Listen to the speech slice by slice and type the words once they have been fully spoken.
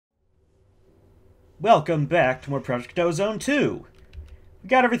Welcome back to more Project Ozone 2. We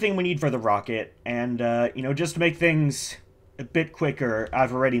got everything we need for the rocket, and, just to make things a bit quicker,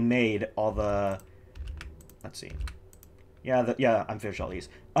 I've already made all the... Let's see. Yeah, I'm finished all these.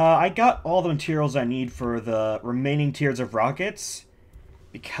 I got all the materials I need for the remaining tiers of rockets,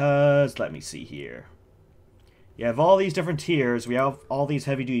 because, let me see here. You have all these different tiers, we have all these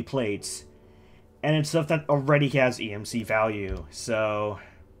heavy-duty plates, and it's stuff that already has EMC value, so...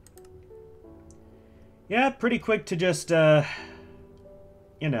 Yeah, pretty quick to just, make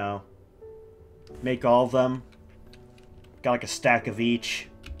all of them. Got like a stack of each.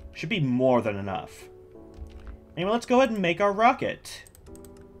 Should be more than enough. Anyway, let's go ahead and make our rocket.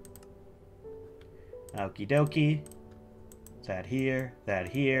 Okie dokie. That here, that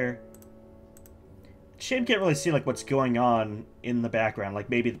here. Shame can't really see like what's going on in the background. Like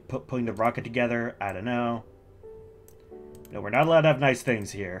maybe putting the rocket together. I don't know. No, we're not allowed to have nice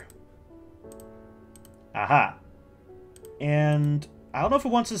things here. Aha. And I don't know if it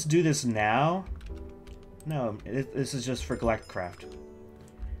wants us to do this now. No, this is just for Galacticraft.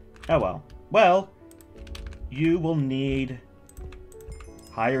 Oh well. Well, you will need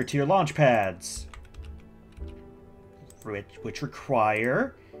higher tier launch pads. Which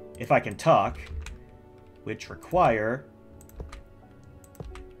require, if I can talk, which require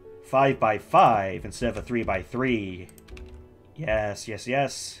 5x5 instead of a 3x3. Yes, yes,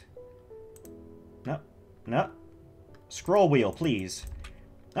 yes. No. Scroll wheel, please.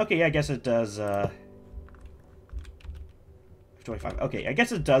 Okay, yeah, I guess it does, 25. Okay, I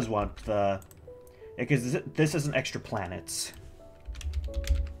guess it does want the... Because this isn't extra planets.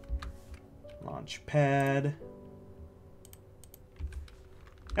 Launch pad.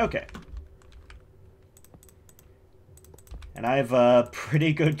 Okay. And I have a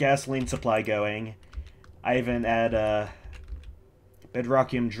pretty good gasoline supply going. I even add a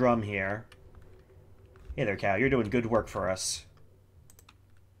bedrockium drum here. Hey there, Cal. You're doing good work for us.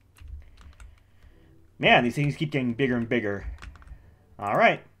 Man, these things keep getting bigger and bigger.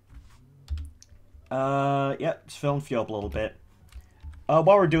 Alright. Yep, just filling fuel up a little bit. While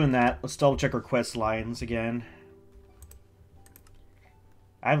we're doing that, let's double check our quest lines again.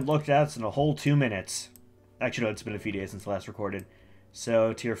 I haven't looked at this in a whole 2 minutes. Actually, no, it's been a few days since the last recorded.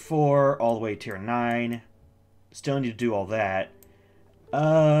 So, tier 4, all the way to tier 9. Still need to do all that.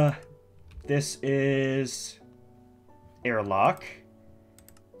 This is airlock.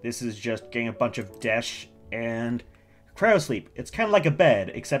 This is just getting a bunch of dash and cryosleep. It's kind of like a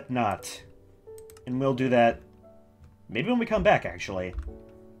bed, except not. And we'll do that maybe when we come back, actually.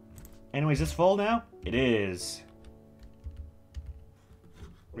 Anyways, this full now? It is.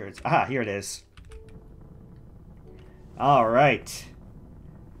 Where it's... Ah, here it is. Alright.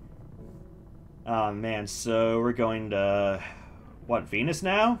 Oh, man, so we're going to... What, Venus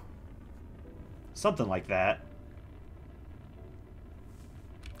now? Something like that.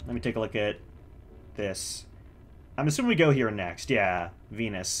 Let me take a look at this. I'm assuming we go here next. Yeah,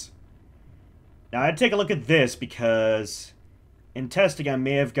 Venus. Now, I'd take a look at this because in testing I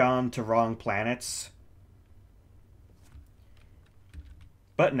may have gone to wrong planets.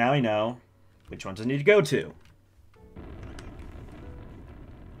 But now I know which ones I need to go to.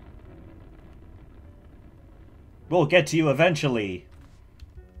 We'll get to you eventually.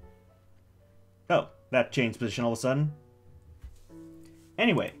 Oh, that changed position all of a sudden.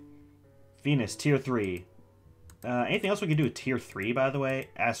 Anyway, Venus, tier 3. Anything else we can do with tier 3, by the way?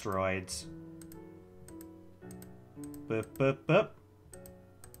 Asteroids. Boop, boop, boop.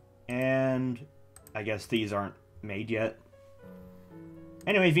 And I guess these aren't made yet.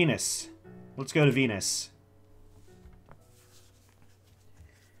 Anyway, Venus. Let's go to Venus.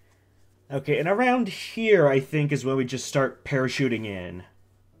 Okay, and around here, I think, is when we just start parachuting in.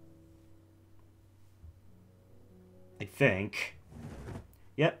 I think.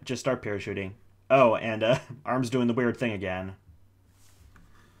 Yep, just start parachuting. Oh, and Arm's doing the weird thing again.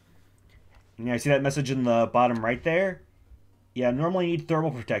 And yeah, see that message in the bottom right there? Yeah, normally you need thermal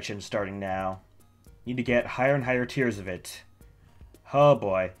protection starting now. You need to get higher and higher tiers of it. Oh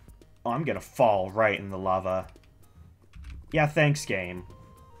boy. Oh, I'm gonna fall right in the lava. Yeah, thanks, game.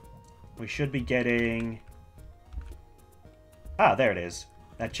 We should be getting... Ah, there it is.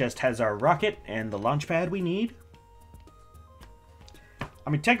 That just has our rocket and the launch pad we need. I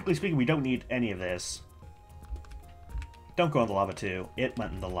mean, technically speaking, we don't need any of this. Don't go in the lava, too. It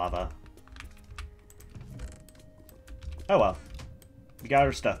went in the lava. Oh, well. We got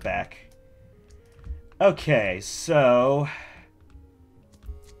our stuff back. Okay, so...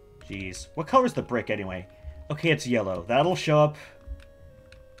 Jeez. What color is the brick, anyway? Okay, it's yellow. That'll show up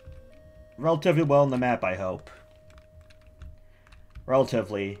relatively well on the map, I hope.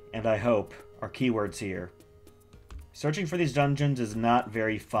 Relatively, and I hope, our keywords here. Searching for these dungeons is not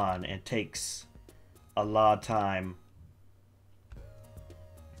very fun. It takes a lot of time.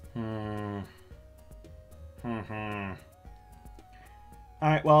 Alright,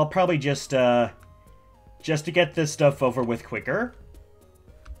 well, I'll probably just to get this stuff over with quicker.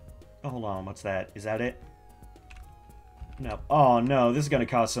 Oh, hold on, what's that? Is that it? No. Oh, no, this is gonna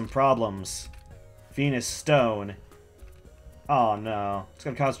cause some problems. Venus Stone. Oh, no. It's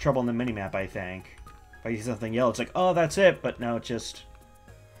gonna cause trouble in the minimap, I think. If I see something yellow, it's like, oh, that's it, but no, it's just...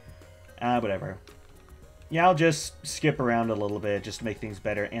 whatever. Yeah, I'll just skip around a little bit just to make things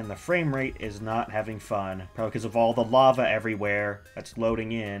better, and the frame rate is not having fun. Probably because of all the lava everywhere that's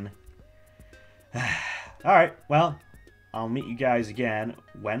loading in. Alright, well, I'll meet you guys again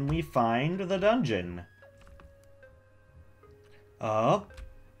when we find the dungeon. Oh.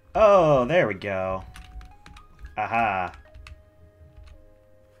 Oh, there we go. Aha.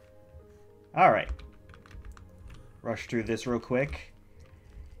 Alright. Rush through this real quick.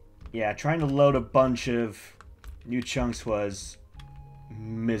 Yeah, trying to load a bunch of new chunks was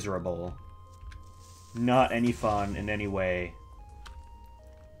miserable. Not any fun in any way.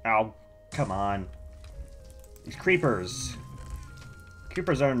 Ow. Come on. These creepers.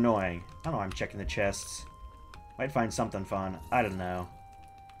 Creepers are annoying. I don't know why I'm checking the chests. Might find something fun. I don't know.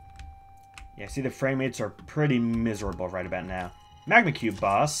 Yeah, see, the frame rates are pretty miserable right about now. Magma Cube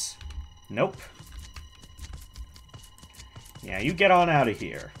boss. Nope. Yeah, you get on out of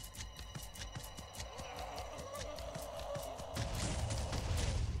here.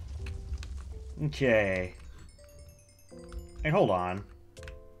 Okay. Hey, hold on.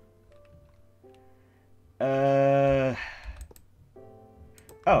 Oh.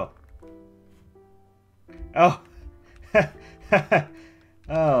 Oh. Oh.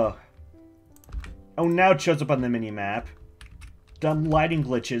 Oh, now it shows up on the mini-map. Dumb lighting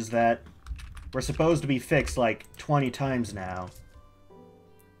glitches that were supposed to be fixed like 20 times now.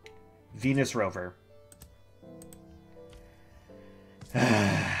 Venus Rover.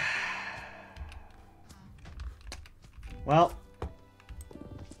 Well,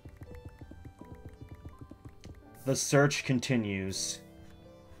 the search continues.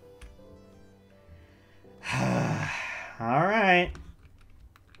 Alright.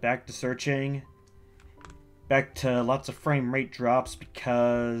 Back to searching. Back to lots of frame rate drops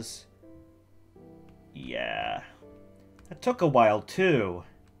because... yeah. That took a while too.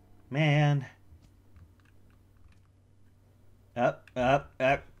 Man. Up.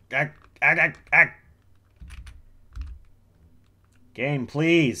 Game,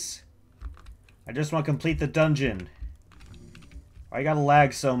 please. I just want to complete the dungeon. Why you gotta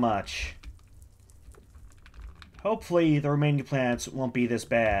lag so much? Hopefully the remaining planets won't be this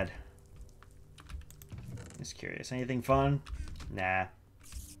bad. Just curious. Anything fun? Nah.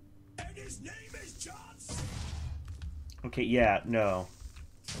 And his name is Johnson. Okay, yeah, no.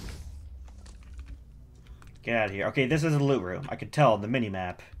 Get out of here. Okay, this is a loot room. I could tell in the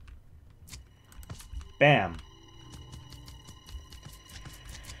minimap. Bam.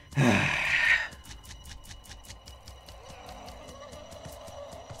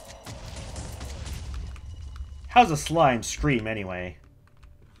 How's a slime scream, anyway?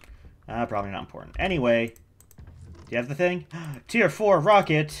 Probably not important. Anyway, do you have the thing? Tier 4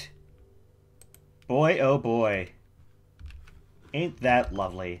 rocket! Boy, oh boy. Ain't that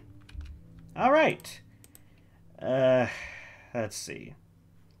lovely. Alright. Let's see.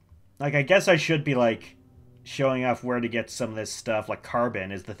 Like, I guess I should be, like, showing off where to get some of this stuff. Like,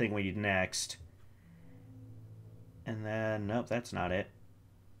 carbon is the thing we need next. And then, nope, that's not it.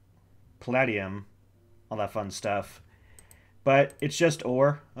 Palladium. All that fun stuff. But it's just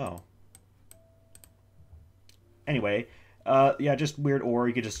ore. Oh. Anyway, yeah, just weird ore.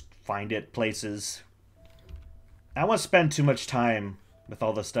 You could just find it places. I don't want to spend too much time with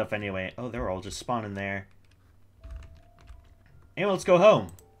all this stuff anyway. Oh, they're all just spawning there. Anyway, let's go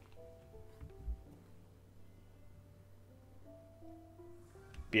home.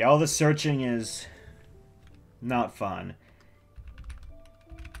 But yeah, all the searching is not fun.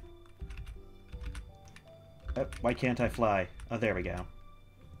 Why can't I fly? Oh, there we go.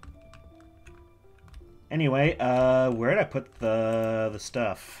 Anyway, where did I put the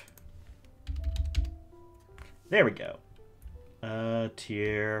stuff? There we go.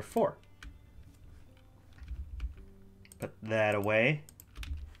 Tier 4. Put that away.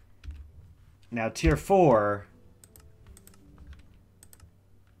 Now, Tier 4...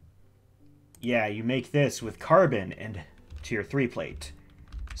 yeah, you make this with carbon and Tier 3 plate.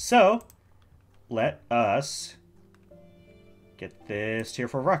 So... let us get this Tier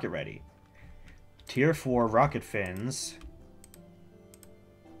 4 rocket ready. Tier 4 rocket fins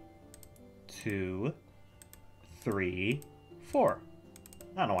 2, 3, 4.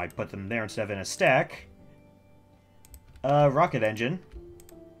 I don't know why I put them there instead of in a stack. Rocket engine.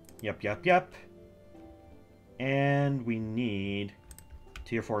 Yep. And we need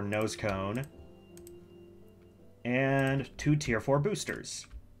Tier 4 nose cone. And 2 Tier 4 boosters.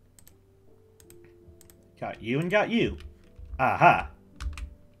 Got you and got you. Aha!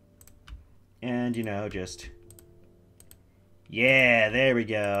 And, you know, just... Yeah, there we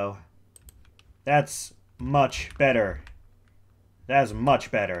go. That's much better. That's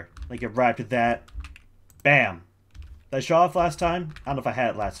much better. Like, it arrived at that. Bam! Did I show off last time? I don't know if I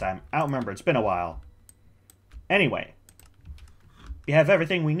had it last time. I don't remember. It's been a while. Anyway. We have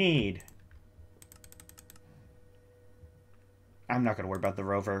everything we need. I'm not going to worry about the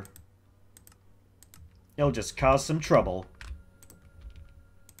rover. It'll just cause some trouble.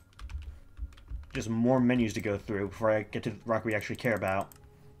 Just more menus to go through before I get to the rocket we actually care about.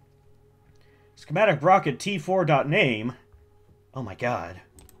 Schematic rocket T4.name. Oh my god.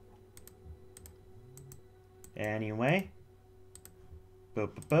 Anyway.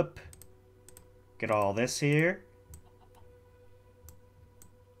 Boop. Get all this here.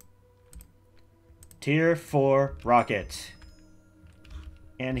 Tier 4 rocket.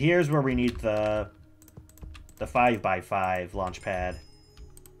 And here's where we need the 5x5 launch pad.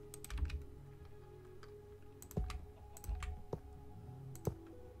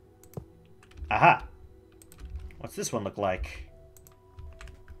 Aha! What's this one look like?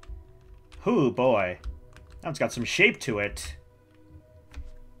 Ooh, boy. That one's got some shape to it.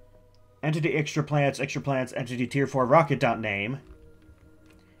 Entity extra planets, entity tier 4 rocket.name.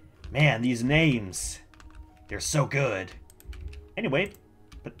 Man, these names. They're so good. Anyway,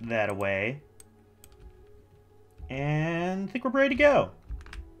 put that away. And I think we're ready to go.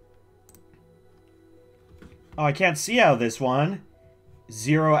 Oh, I can't see out of this one.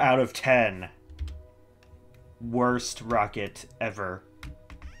 0 out of 10. Worst rocket ever.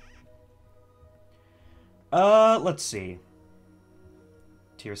 Let's see.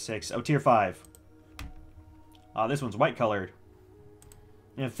 Tier 6. Oh, Tier 5. This one's white colored.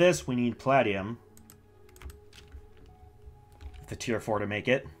 And if this, we need palladium. The Tier 4 to make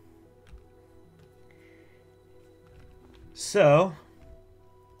it. So,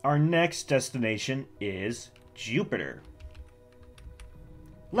 our next destination is Jupiter.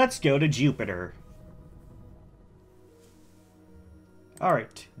 Let's go to Jupiter.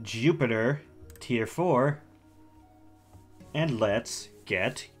 Alright, Jupiter, Tier 4. And let's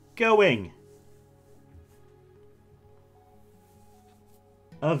get going.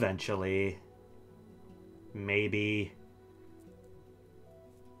 Eventually. Maybe.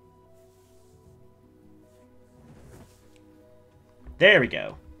 There we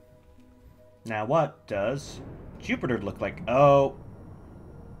go. Now what does Jupiter look like? Oh.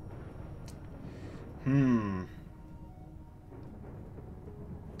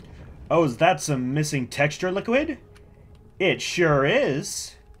 Oh, is that some missing texture liquid? It sure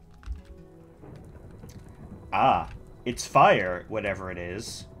is. Ah, it's fire, whatever it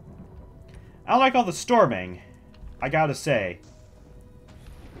is. I don't like all the storming, I gotta say.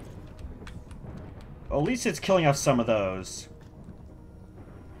 Well, at least it's killing off some of those.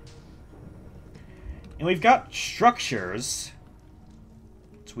 And we've got structures.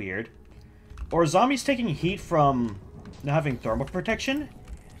 It's weird. Or zombies taking heat from not having thermal protection?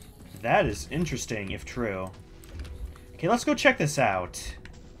 That is interesting, if true. Okay, let's go check this out.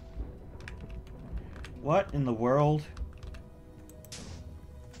 What in the world?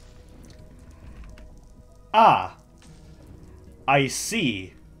 Ah! I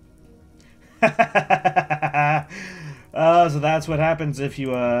see. So that's what happens if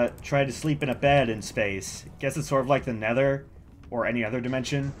you try to sleep in a bed in space. Guess it's sort of like the Nether, or any other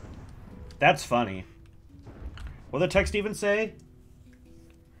dimension. That's funny. What did the text even say?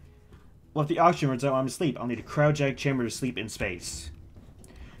 Well, if the oxygen runs out while I'm asleep, I'll need a cryogenic chamber to sleep in space.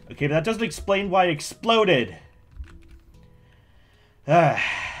 Okay, but that doesn't explain why it exploded. Oh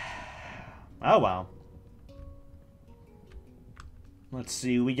well. Let's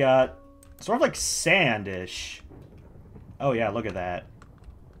see, we got sort of like sand-ish. Oh yeah, look at that.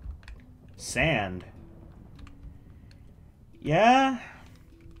 Sand. Yeah.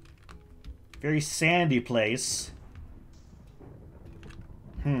 Very sandy place.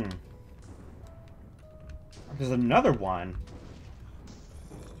 There's another one.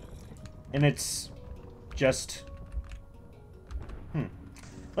 And it's just...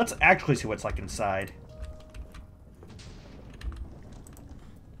 Let's actually see what's like inside.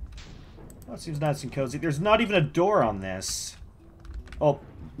 Oh, it seems nice and cozy. There's not even a door on this. Oh,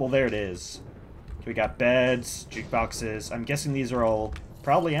 well, there it is. We got beds, jukeboxes. I'm guessing these are all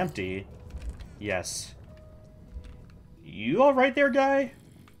probably empty. Yes. You alright there, guy?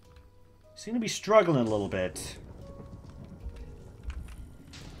 Seem to be struggling a little bit.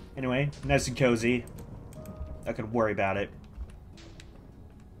 Anyway, nice and cozy. I could worry about it.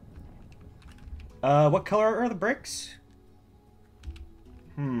 What color are the bricks?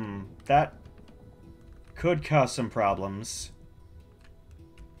 That could cause some problems.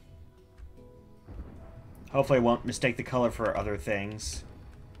 Hopefully I won't mistake the color for other things.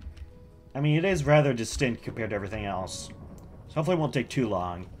 I mean, it is rather distinct compared to everything else. So hopefully it won't take too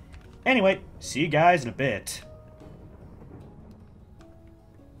long. Anyway, see you guys in a bit.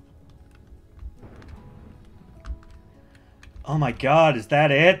 Oh my god, is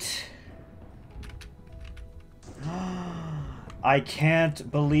that it? I can't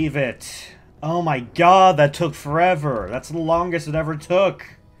believe it. Oh my god, that took forever. That's the longest it ever took.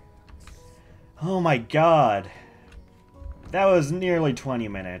 Oh my god. That was nearly 20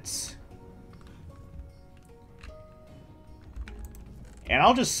 minutes. And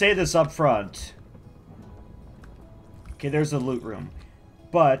I'll just say this up front. Okay, there's the loot room.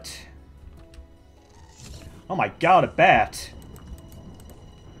 But... oh my god, a bat!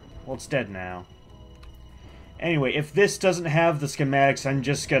 Well, it's dead now. Anyway, if this doesn't have the schematics, I'm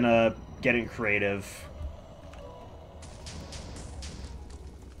just gonna get it creative.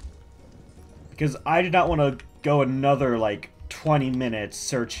 Because I did not want to go another, like, 20 minutes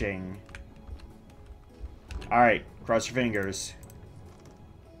searching. Alright, cross your fingers.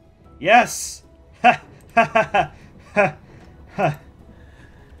 Yes! Ha! Ha ha ha! Ha!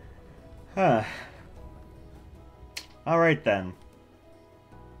 Ha! Alright then.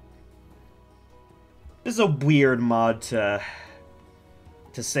 This is a weird mod to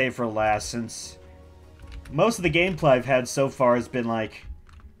save for last, since most of the gameplay I've had so far has been, like,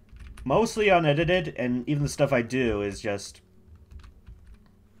 mostly unedited, and even the stuff I do is just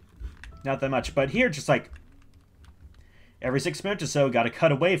not that much. But here, just like every 6 minutes or so, gotta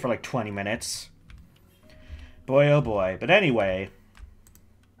cut away for like 20 minutes. Boy, oh boy. But anyway,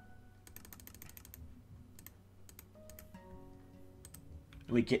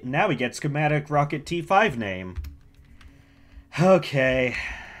 now we get schematic rocket T5 name. Okay.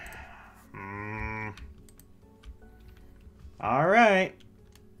 Alright.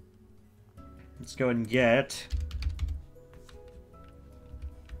 Let's go and get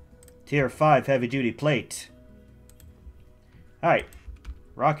Tier 5 heavy duty plate. Alright.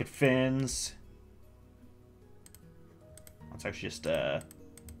 Rocket fins. Let's actually just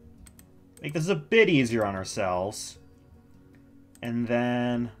make this a bit easier on ourselves. And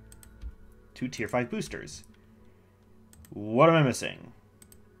then 2 Tier 5 boosters. What am I missing?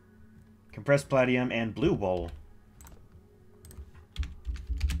 Compressed platinum and blue wool.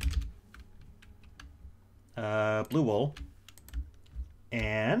 Blue wool.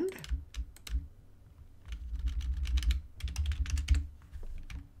 And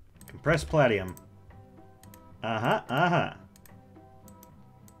compressed platinum. Uh-huh.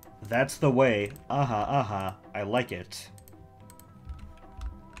 That's the way. I like it.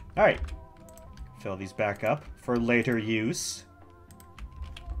 Alright. Fill these back up for later use.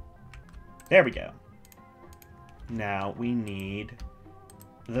 There we go. Now we need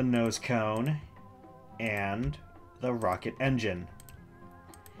the nose cone and the rocket engine.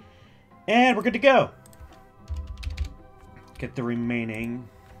 And we're good to go. Get the remaining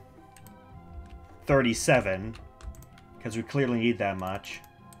 37, because we clearly need that much.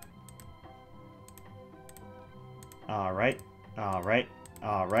 Alright.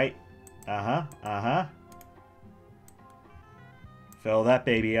 Fill that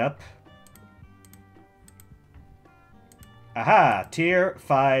baby up. Aha! Tier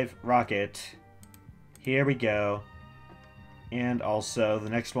 5 rocket. Here we go. And also, the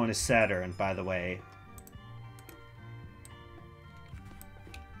next one is Saturn, by the way.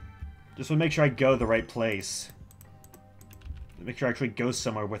 Just want to make sure I go the right place. Make sure I actually go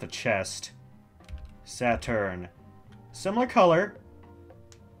somewhere with a chest. Saturn. Similar color.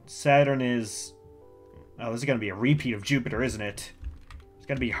 Saturn is... oh, this is going to be a repeat of Jupiter, isn't it? It's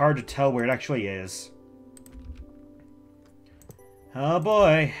going to be hard to tell where it actually is. Oh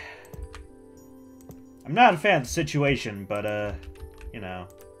boy. I'm not a fan of the situation, but, you know.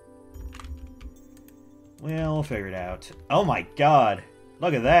 We'll figure it out. Oh my god.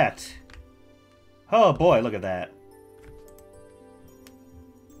 Look at that. Oh boy, look at that.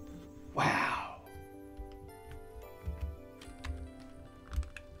 Wow.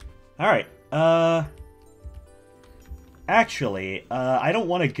 Alright, actually, I don't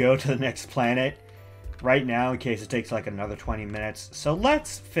want to go to the next planet right now in case it takes like another 20 minutes. So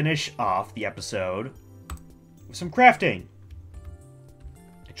let's finish off the episode with some crafting.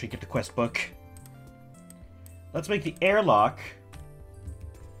 Actually, get the quest book. let's make the airlock.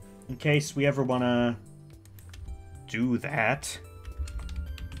 In case we ever want to do that.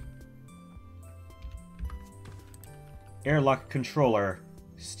 Airlock controller.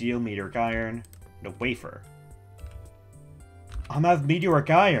 Steel, meteoric iron, and a wafer. I'm have meteoric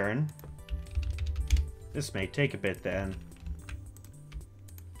iron. This may take a bit then.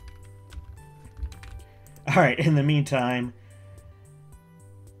 Alright, in the meantime.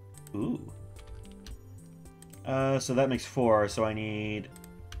 Ooh. So that makes 4, so I need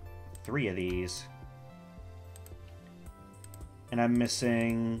 3 of these. And I'm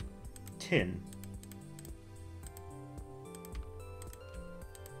missing tin.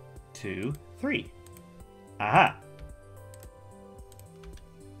 2, 3. Aha!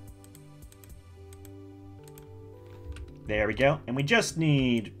 There we go. And we just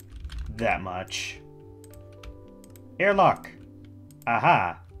need that much. Airlock.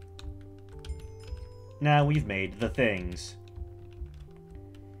 Aha! Now we've made the things.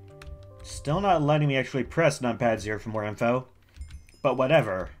 Still not letting me actually press numpad 0 for more info. But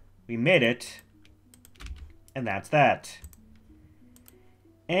whatever. We made it. And that's that.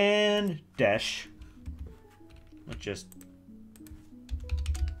 And dash. Let's just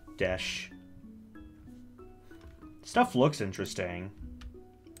dash. Stuff looks interesting.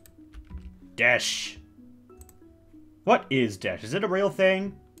 Dash. What is dash? Is it a real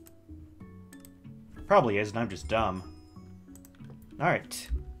thing? Probably is, and I'm just dumb. Alright.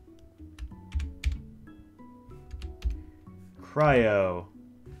 Cryo.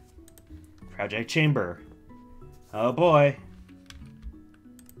 Cryogenic chamber. Oh boy.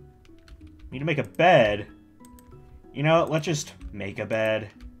 Need to make a bed. You know, let's just make a bed.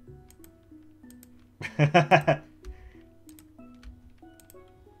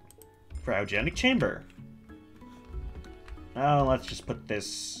 Cryogenic chamber. Oh, let's just put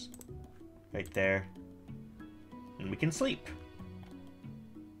this right there. And we can sleep.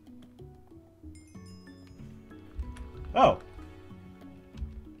 Oh.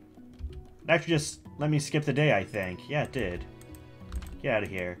 It actually just let me skip the day, I think. Yeah, it did. Get out of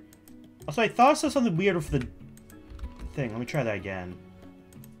here. Also, I thought I saw something weird with the thing. Let me try that again.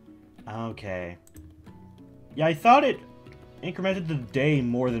 Okay. Yeah, I thought it incremented the day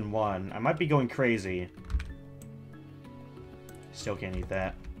more than 1. I might be going crazy. Still can't eat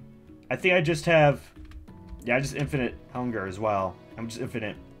that. I think I just have... Yeah, just infinite hunger as well. I'm just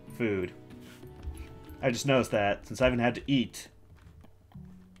infinite food. I just noticed that, since I haven't had to eat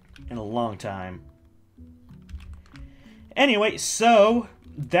in a long time. Anyway, so...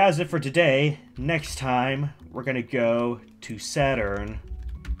 that's it for today. Next time, we're gonna go to Saturn.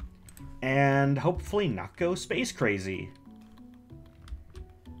 And hopefully not go space crazy.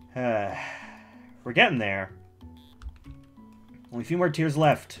 We're getting there. Only a few more tiers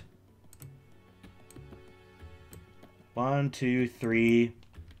left. 1, 2, 3,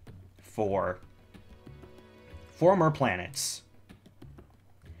 4. 4 more planets.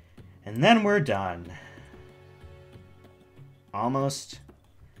 And then we're done. Almost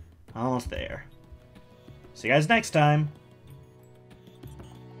there. See you guys next time.